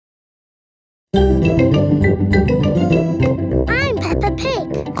I'm Peppa Pig.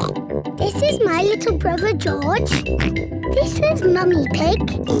 This is my little brother George. This is Mummy Pig.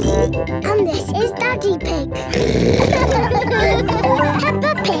 And this is Daddy Pig.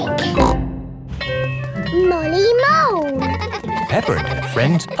 Peppa Pig. Molly Mole. Peppa and her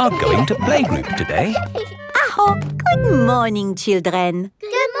friends are going to playgroup today. Aho! Good morning, children.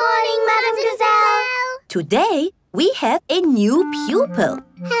 Good morning, Madam Gazelle. Today, we have a new pupil.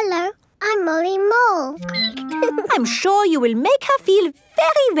 Hello, I'm Molly Mole. I'm sure you will make her feel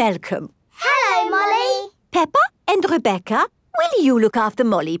very welcome. Hello, Molly. Peppa and Rebecca, will you look after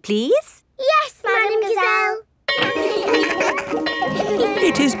Molly, please? Yes, Madam Gazelle.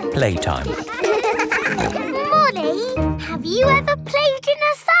 It is playtime. Molly, have you ever played in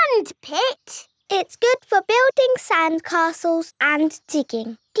a sand pit? It's good for building sand castles and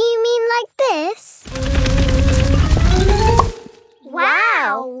digging. Do you mean like this?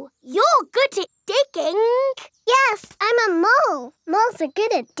 Wow! You're good at digging. Yes, I'm a mole. Moles are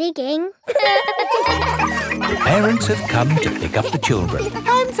good at digging. The parents have come to pick up the children.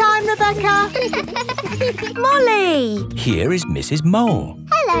 Home time, Rebecca. Molly! Here is Mrs. Mole.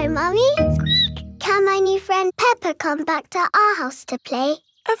 Hello, Mummy. Can my new friend Peppa come back to our house to play?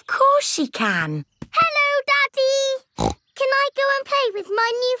 Of course she can. Hello, Daddy. Can I go and play with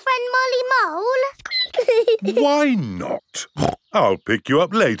my new friend Molly Mole? Why not? I'll pick you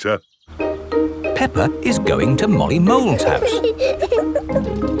up later. Peppa is going to Molly Mole's house.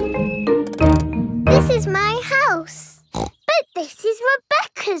 This is my house. But this is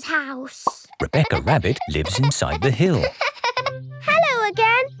Rebecca's house. Rebecca Rabbit lives inside the hill. Hello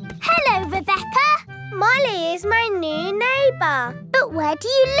again. Hello, Rebecca. Molly is my new neighbour. But where do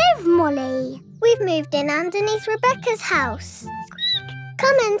you live, Molly? We've moved in underneath Rebecca's house.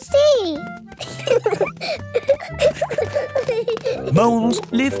 Come and see. Moles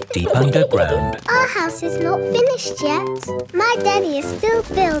live deep underground. Our house is not finished yet. My daddy is still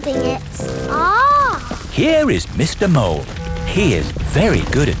building it. Ah! Here is Mr. Mole. He is very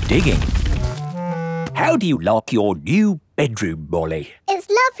good at digging. How do you like your new bedroom, Molly? It's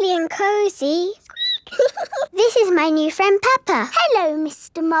lovely and cosy. This is my new friend Peppa. Hello,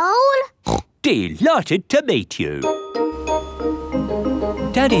 Mr. Mole. Delighted to meet you.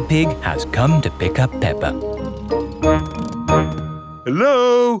 Daddy Pig has come to pick up Peppa.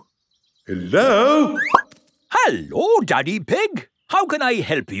 Hello? Hello? Hello, Daddy Pig. How can I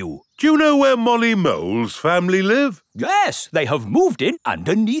help you? Do you know where Molly Mole's family live? Yes, they have moved in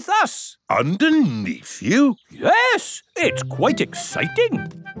underneath us. Underneath you? Yes, it's quite exciting.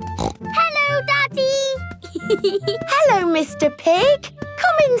 Hello, Daddy. Hello, Mr. Pig.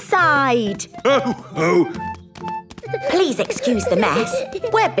 Come inside. Oh. Please excuse the mess.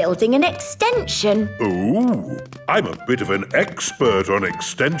 We're building an extension. Oh, I'm a bit of an expert on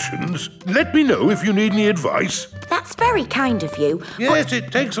extensions. Let me know if you need any advice. That's very kind of you. Yes,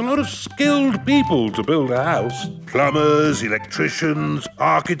 it takes a lot of skilled people to build a house. Plumbers, electricians,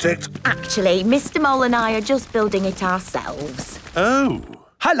 architects. Actually, Mr. Mole and I are just building it ourselves. Oh.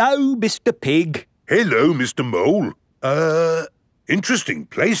 Hello, Mr. Pig. Hello, Mr. Mole. Interesting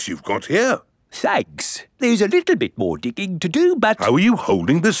place you've got here. Thanks. There's a little bit more digging to do, but... How are you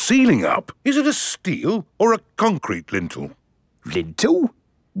holding the ceiling up? Is it a steel or a concrete lintel? Lintel?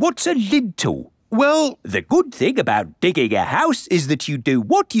 What's a lintel? Well, the good thing about digging a house is that you do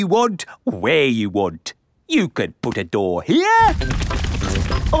what you want, where you want. You can put a door here.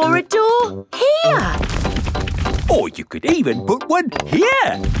 Or a door here. Or you could even put one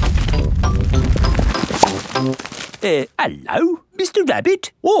here. Hello, Mr.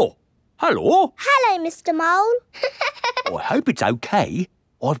 Rabbit. Oh, hello. Hello, Mr. Mole. I hope it's okay.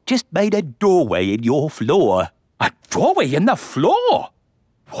 I've just made a doorway in your floor. A doorway in the floor?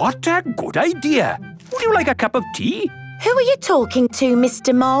 What a good idea. Would you like a cup of tea? Who are you talking to,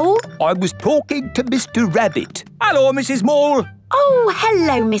 Mr. Mole? I was talking to Mr. Rabbit. Hello, Mrs. Mole. Oh,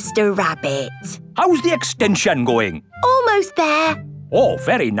 hello, Mr. Rabbit. How's the extension going? Almost there. Oh,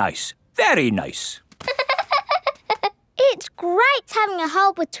 very nice. Very nice. It's great having a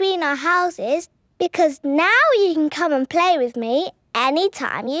hole between our houses because now you can come and play with me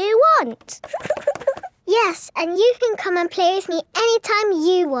anytime you want. Yes, and you can come and play with me anytime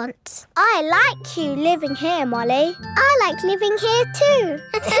you want. I like you living here, Molly. I like living here too.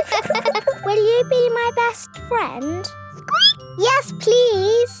 Will you be my best friend? Yes,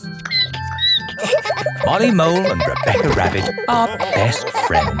 please. Molly Mole and Rebecca Rabbit are best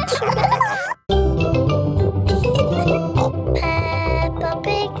friends. Peppa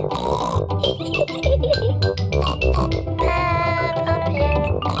Pig. Peppa Pig.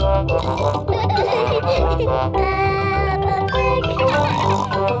 Peppa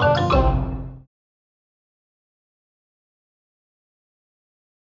Pig.